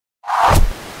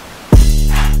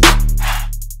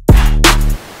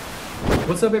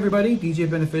What's up everybody, DJ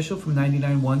Beneficial from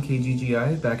 99.1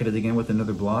 KGGI, back at it again with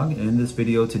another vlog. And in this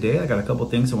video today, I got a couple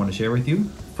things I want to share with you.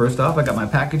 First off, I got my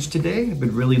package today. I've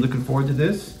been really looking forward to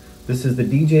this. This is the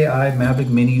DJI Mavic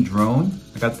Mini Drone.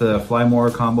 I got the Fly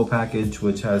More combo package,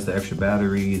 which has the extra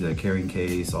battery, the carrying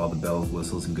case, all the bells,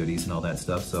 whistles, and goodies and all that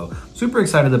stuff. So super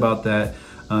excited about that.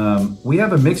 We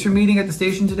have a mixer meeting at the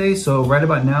station today, so right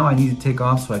about now I need to take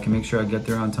off so I can make sure I get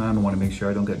there on time. I want to make sure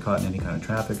I don't get caught in any kind of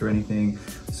traffic or anything.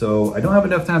 So I don't have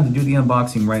enough time to do the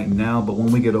unboxing right now, but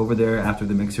when we get over there after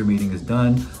the mixer meeting is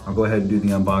done, I'll go ahead and do the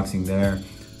unboxing there.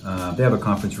 They have a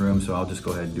conference room, so I'll just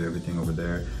go ahead and do everything over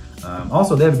there.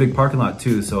 Also, they have a big parking lot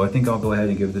too, so I think I'll go ahead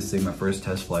and give this thing my first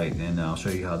test flight, and I'll show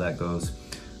you how that goes.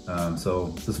 So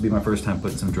this will be my first time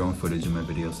putting some drone footage in my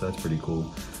video, so that's pretty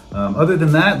cool. Other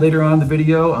than that, later on in the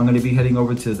video, I'm going to be heading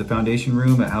over to the Foundation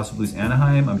Room at House of Blues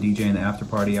Anaheim. I'm DJing the after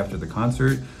party after the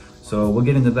concert. So we'll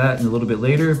get into that in a little bit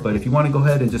later, but if you want to go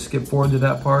ahead and just skip forward to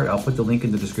that part, I'll put the link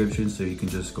in the description so you can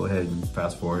just go ahead and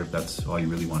fast forward if that's all you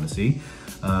really want to see.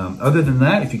 Other than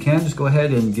that, if you can, just go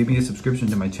ahead and give me a subscription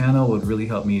to my channel. It would really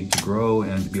help me to grow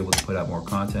and to be able to put out more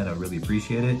content. I really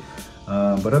appreciate it.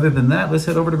 But other than that, let's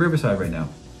head over to Riverside right now.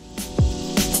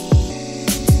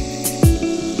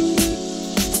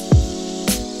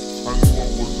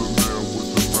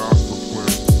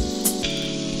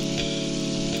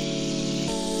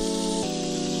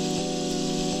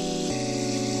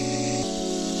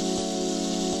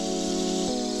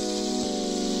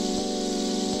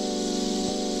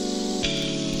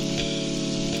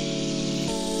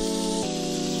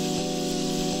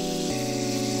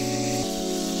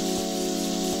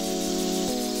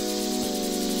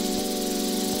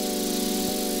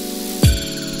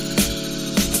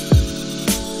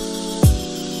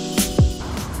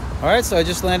 All right, so I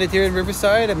just landed here in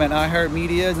Riverside. I'm at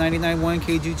iHeartMedia 99.1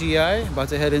 KGGI. About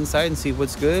to head inside and see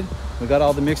what's good. We got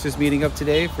all the mixers meeting up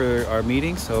today for our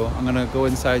meeting, so I'm gonna go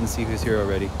inside and see who's here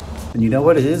already. And you know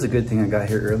what? It is a good thing I got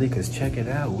here early, because check it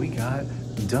out. We got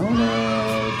donuts.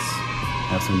 I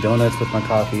have some donuts with my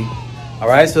coffee. All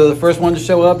right, so the first one to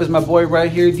show up is my boy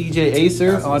right here, DJ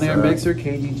Acer, on-air mixer,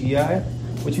 KGGI.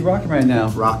 What you rocking right now?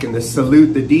 Rocking the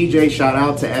Salute the DJ. Shout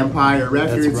out to Empire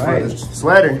Records for the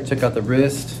sweater. Check out the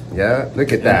wrist. Yeah,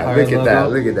 look at that. Look at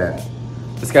that. Look at that.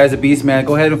 This guy's a beast, man.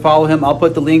 Go ahead and follow him. I'll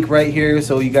put the link right here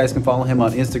so you guys can follow him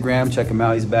on Instagram. Check him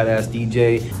out. He's a badass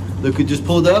DJ. Look who just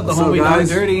pulled up. The homie Down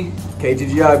Dirty.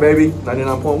 KGGI, baby.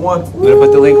 99.1. I'm gonna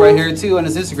put the link right here too on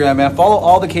his Instagram, man. Follow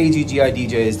all the KGGI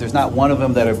DJs. There's not one of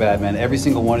them that are bad, man. Every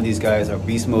single one of these guys are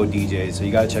beast mode DJs, so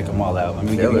you gotta check them all out. I'm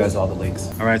gonna give you guys all the links.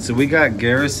 All right, so we got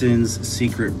Garrison's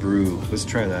Secret Brew. Let's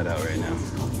try that out right now.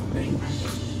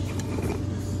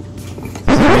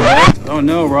 Oh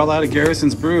no, we're all out of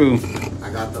Garrison's Brew.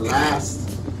 I got the last.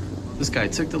 This guy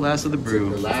took the last of the brew.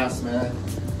 The last, man.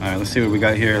 All right, let's see what we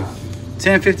got here.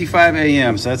 10:55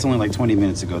 a.m., so that's only like 20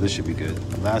 minutes ago. This should be good.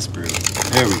 The last brew.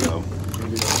 There we go.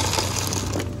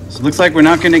 So it looks like we're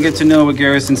not going to get to know what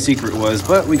Garrison's secret was,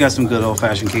 but we got some good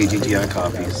old-fashioned KGGI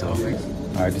coffee. So, all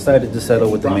right, decided to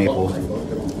settle with the maple.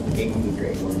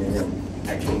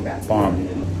 Bomb.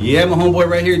 Yeah, my homeboy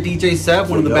right here, DJ Seph,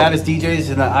 one of the baddest DJs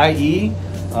in the IE.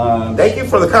 Thank you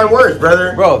for the kind words,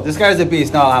 brother. Bro, this guy's a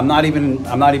beast. No, I'm not even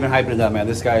hyping it up, man.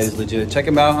 This guy is legit. Check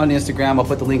him out on Instagram. I'll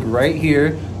put the link right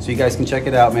here so you guys can check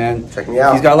it out, man. Check me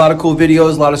out. He's got a lot of cool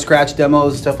videos, a lot of scratch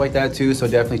demos, stuff like that too. So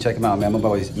definitely check him out, man. My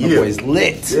boy's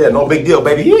lit. Yeah, no big deal,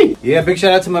 baby. Yeah, big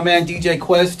shout out to my man DJ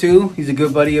Kwest too. He's a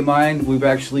good buddy of mine. We've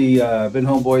actually been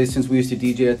homeboys since we used to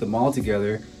DJ at the mall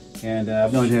together, and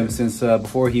I've known him since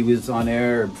before he was on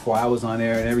air, before I was on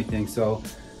air, and everything. So.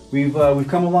 We've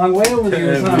come a long way over the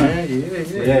years, huh?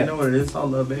 Yeah. You know what it is. All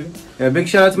love, baby. Yeah, big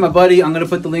shout out to my buddy. I'm gonna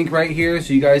put the link right here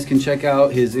so you guys can check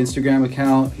out his Instagram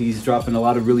account. He's dropping a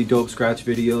lot of really dope scratch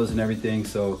videos and everything.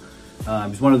 So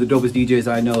he's one of the dopest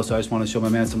DJs I know. So I just want to show my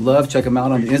man some love. Check him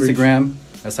out on Instagram.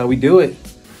 That's how we do it.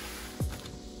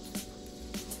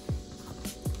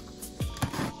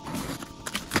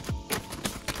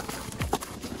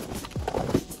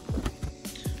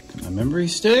 My memory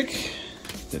stick.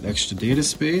 That extra data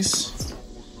space.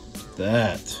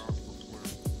 That.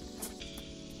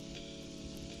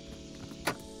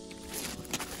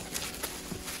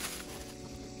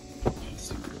 Let's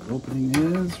see where the opening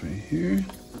is, right here.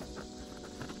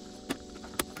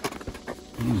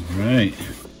 All right.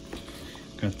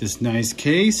 Got this nice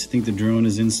case. I think the drone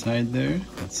is inside there.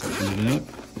 Let's open it up.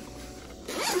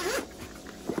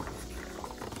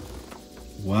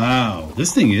 Wow,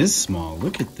 this thing is small.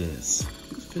 Look at this.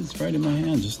 Fits right in my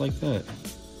hand, just like that.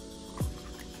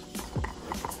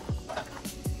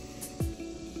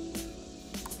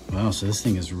 Wow, so this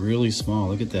thing is really small.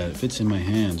 Look at that. It fits in my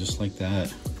hand, just like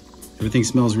that. Everything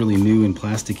smells really new and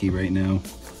plasticky right now.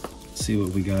 Let's see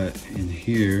what we got in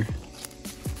here.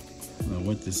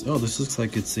 What this? Oh, this looks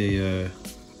like it's a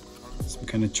some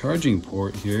kind of charging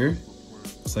port here.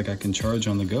 Looks like I can charge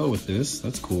on the go with this.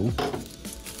 That's cool.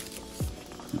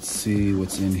 Let's see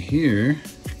what's in here.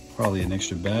 Probably an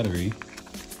extra battery.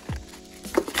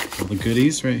 All the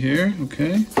goodies right here.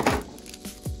 Okay.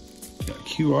 Got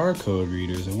QR code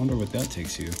readers. I wonder what that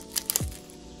takes you.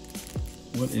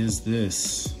 What is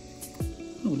this?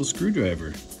 A little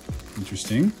screwdriver.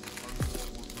 Interesting.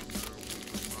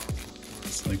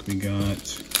 Looks like we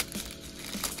got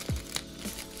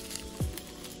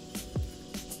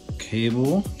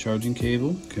cable, charging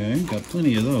cable. Okay, got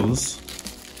plenty of those.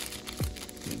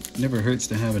 It never hurts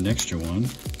to have an extra one.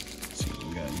 Let's see what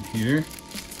we got in here.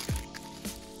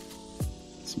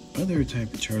 Some other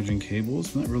type of charging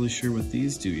cables. Not really sure what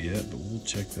these do yet, but we'll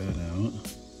check that out.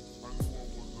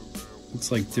 Looks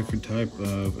like different type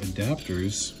of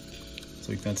adapters. Looks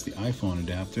like that's the iPhone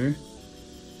adapter.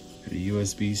 Got a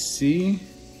USB-C.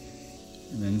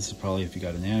 And then this is probably if you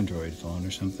got an Android phone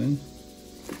or something.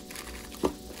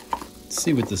 Let's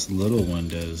see what this little one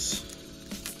does.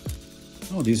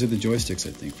 Oh, these are the joysticks,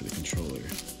 I think, for the controller.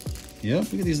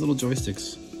 Yep, look at these little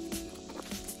joysticks.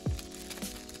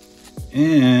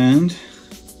 And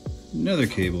another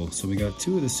cable. So we got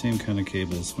two of the same kind of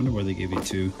cables. Wonder why they gave you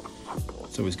two.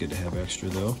 It's always good to have extra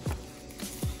though.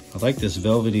 I like this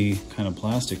velvety kind of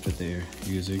plastic that they're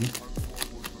using.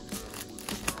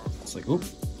 It's like, oop,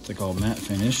 it's like all matte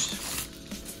finished.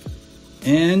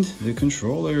 And the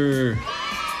controller.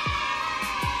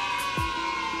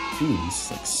 Ooh, this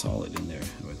is like solid in there.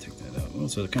 How do I take that out? Oh,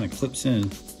 so it kind of clips in.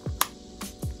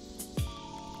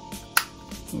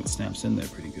 Oh, it snaps in there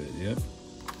pretty good, yep.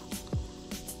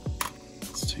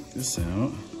 Let's take this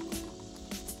out.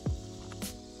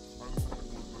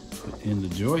 Put in the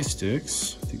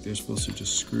joysticks. I think they're supposed to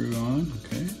just screw on,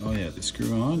 okay. Oh yeah, they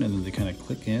screw on and then they kind of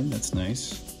click in, that's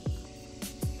nice.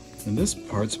 And this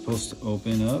part's supposed to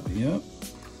open up, yep.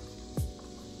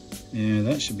 And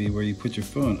that should be where you put your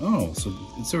phone. Oh, so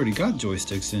it's already got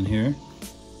joysticks in here.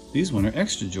 These one are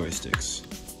extra joysticks.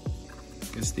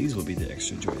 I guess these will be the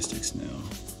extra joysticks now.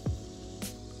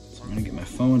 So I'm gonna get my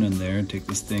phone in there and take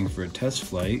this thing for a test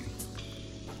flight.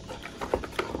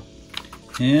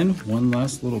 And one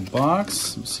last little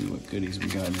box. Let's see what goodies we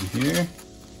got in here.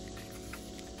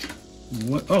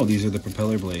 What? Oh, these are the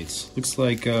propeller blades. Looks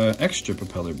like extra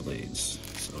propeller blades.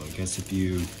 So I guess if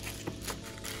you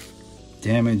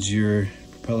damage your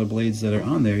propeller blades that are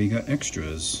on there, you got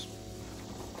extras.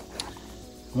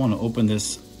 I want to open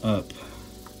this up.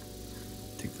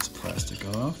 Take this plastic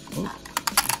off. Oh.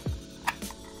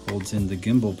 Holds in the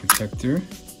gimbal protector.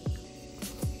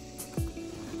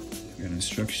 We got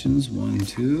instructions, 1,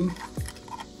 2.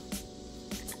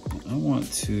 I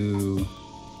want to,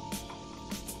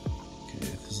 okay,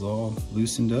 this is all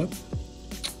loosened up.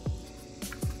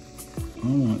 I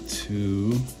want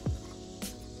to,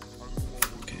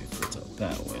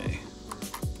 that way.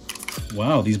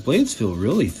 Wow, these blades feel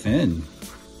really thin.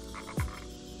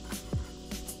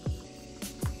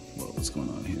 Whoa, what's going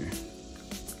on here?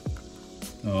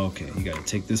 Okay, you gotta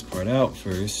take this part out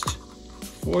first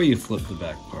before you flip the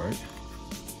back part.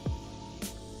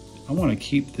 I want to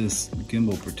keep this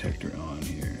gimbal protector on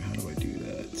here. How do I do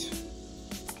that?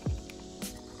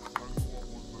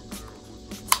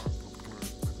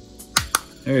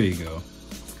 There you go.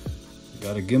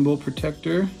 Got a gimbal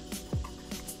protector.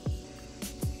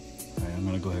 I'm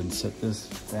gonna go ahead and set this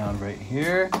down right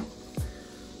here.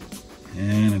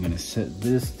 And I'm gonna set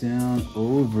this down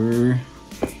over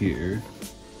here.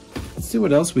 Let's see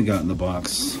what else we got in the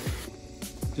box.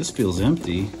 This feels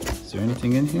empty. Is there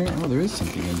anything in here? Oh, there is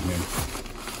something in here.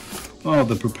 Oh,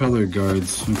 the propeller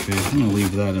guards. Okay, I'm gonna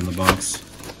leave that in the box.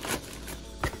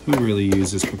 Who really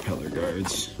uses propeller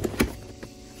guards?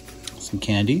 Some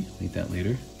candy, eat that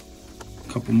later.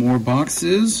 Couple more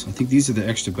boxes. I think these are the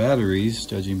extra batteries,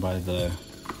 judging by the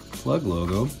plug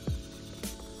logo.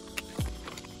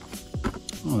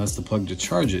 Oh, that's the plug to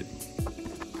charge it.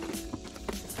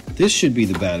 This should be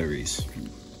the batteries.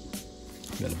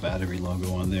 Got a battery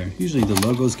logo on there. Usually the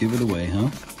logos give it away, huh?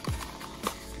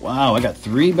 Wow, I got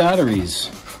 3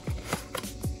 batteries.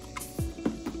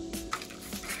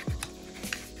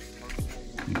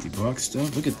 Empty box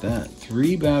stuff. Look at that.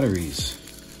 3 batteries.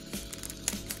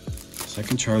 So I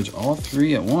can charge all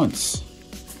 3 at once.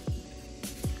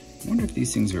 I wonder if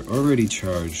these things are already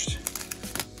charged.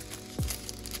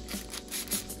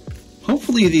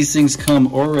 Hopefully these things come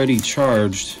already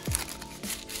charged.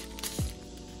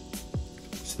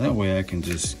 So that way I can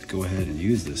just go ahead and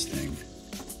use this thing.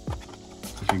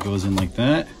 If it goes in like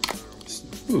that,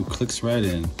 ooh, clicks right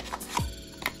in.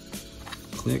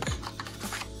 click,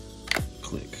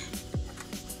 click.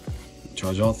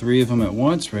 Charge all 3 of them at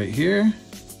once right here.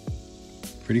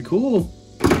 Pretty cool.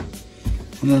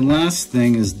 And then last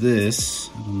thing is this.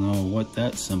 I don't know what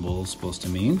that symbol is supposed to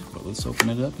mean, but let's open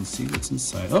it up and see what's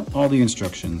inside. Oh, all the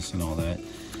instructions and all that.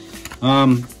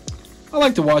 I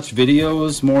like to watch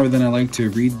videos more than I like to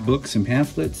read books and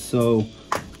pamphlets, so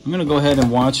I'm gonna go ahead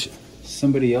and watch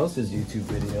somebody else's YouTube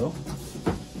video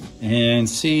and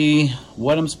see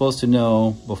what I'm supposed to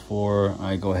know before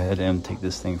I go ahead and take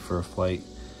this thing for a flight.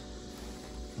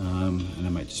 And I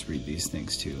might just read these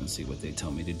things too and see what they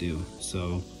tell me to do.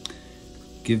 So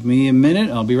give me a minute,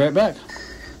 I'll be right back.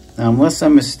 Now, unless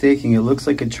I'm mistaken, it looks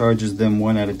like it charges them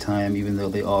one at a time, even though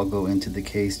they all go into the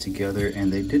case together,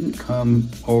 and they didn't come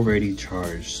already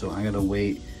charged. So I gotta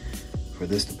wait for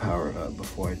this to power up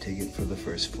before I take it for the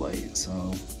first flight. So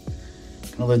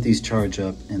I'm gonna let these charge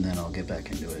up and then I'll get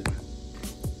back into it.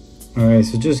 All right,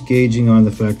 so just gauging on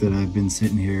the fact that I've been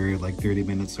sitting here like 30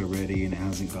 minutes already and it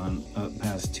hasn't gone up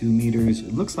past 2 meters.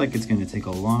 It looks like it's gonna take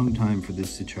a long time for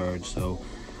this to charge. So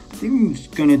I think I'm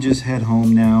just gonna just head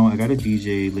home now. I got a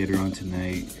DJ later on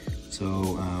tonight.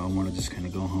 So I wanna just kind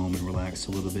of go home and relax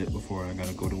a little bit before I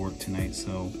gotta go to work tonight.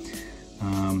 So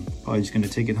probably just gonna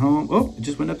take it home. Oh, it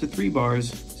just went up to 3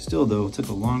 bars. Still though, it took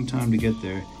a long time to get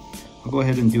there. I'll go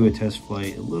ahead and do a test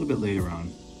flight a little bit later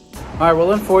on. All right,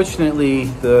 well, unfortunately,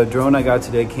 the drone I got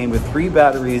today came with 3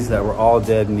 batteries that were all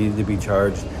dead and needed to be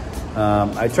charged.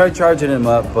 I tried charging them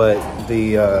up, but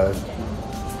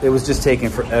it was just taking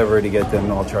forever to get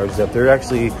them all charged up. They're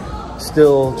actually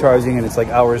still charging and it's like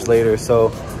hours later. So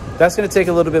that's gonna take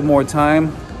a little bit more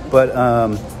time, but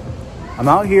I'm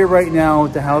out here right now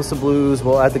at the House of Blues,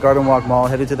 well, at the Garden Walk Mall,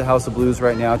 headed to the House of Blues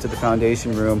right now to the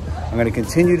foundation room. I'm gonna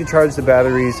continue to charge the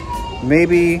batteries.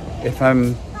 Maybe if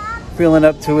I'm feeling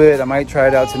up to it, I might try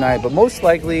it out tonight, but most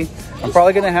likely I'm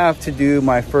probably gonna have to do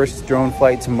my first drone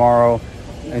flight tomorrow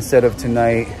instead of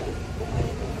tonight.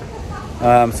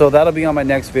 So that'll be on my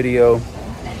next video.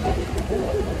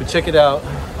 But check it out.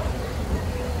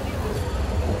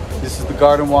 This is the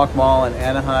Garden Walk Mall in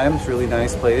Anaheim. It's a really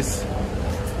nice place.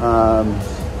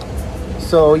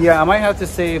 So yeah, I might have to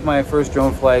save my first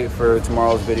drone flight for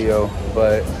tomorrow's video,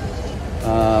 but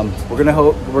we're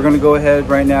gonna go ahead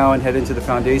right now and head into the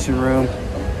foundation room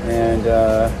and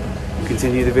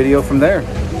continue the video from there.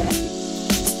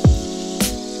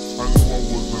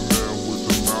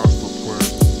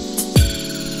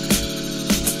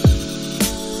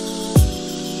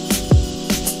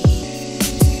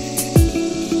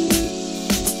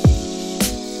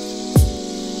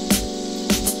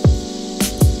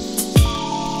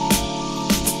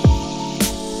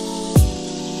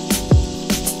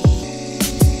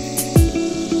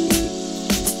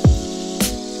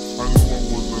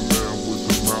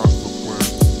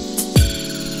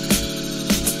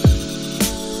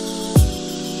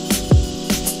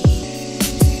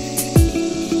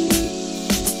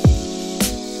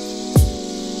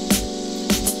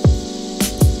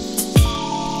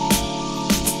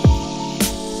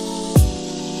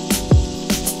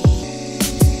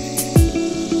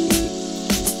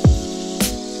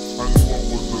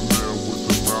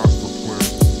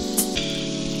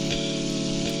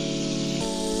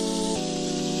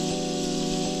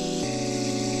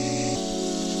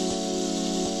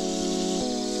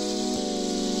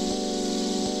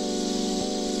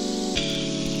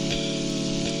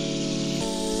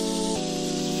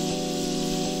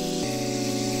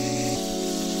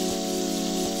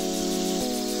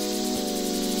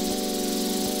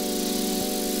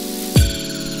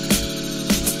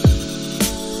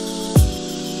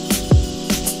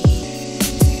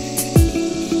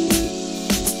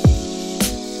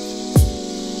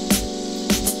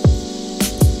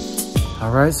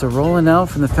 All right, so rolling out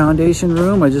from the foundation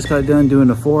room. I just got done doing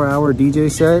a 4-hour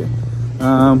DJ set,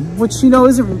 which, you know,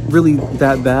 isn't really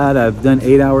that bad. I've done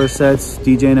 8-hour sets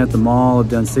DJing at the mall. I've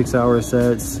done 6-hour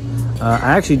sets.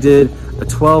 I actually did a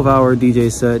 12-hour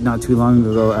DJ set not too long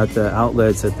ago at the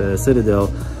outlets at the Citadel.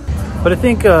 But I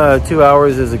think 2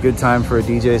 hours is a good time for a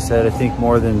DJ set. I think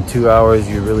more than 2 hours,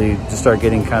 you really just start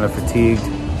getting kind of fatigued.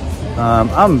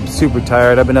 I'm super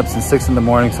tired. I've been up since 6 in the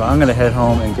morning, so I'm gonna head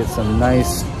home and get some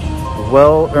nice,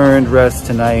 well-earned rest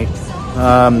tonight.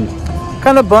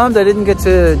 Kind of bummed I didn't get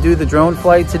to do the drone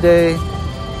flight today.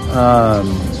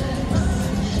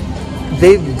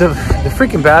 The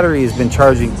freaking battery has been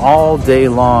charging all day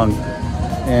long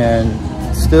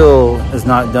and still is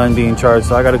not done being charged,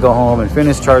 so I got to go home and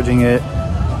finish charging it.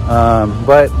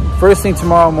 But first thing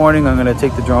tomorrow morning, I'm going to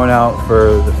take the drone out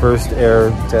for the first air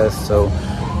test, so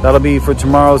that'll be for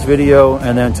tomorrow's video.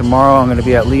 And then tomorrow I'm going to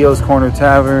be at Leo's Corner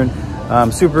Tavern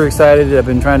I'm super excited. I've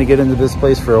been trying to get into this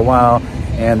place for a while,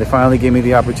 and they finally gave me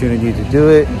the opportunity to do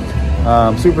it.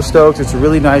 Super stoked. It's a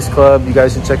really nice club. You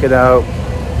guys should check it out.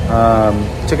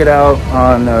 Check it out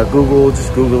on Google.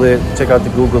 Just Google it. Check out the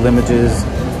Google images.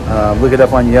 Look it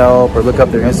up on Yelp or look up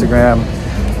their Instagram.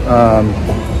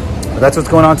 That's what's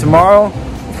going on tomorrow.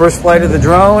 First flight of the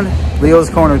drone, Leo's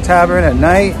Corner Tavern at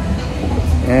night.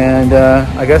 And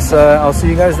I guess I'll see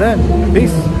you guys then.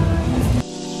 Peace.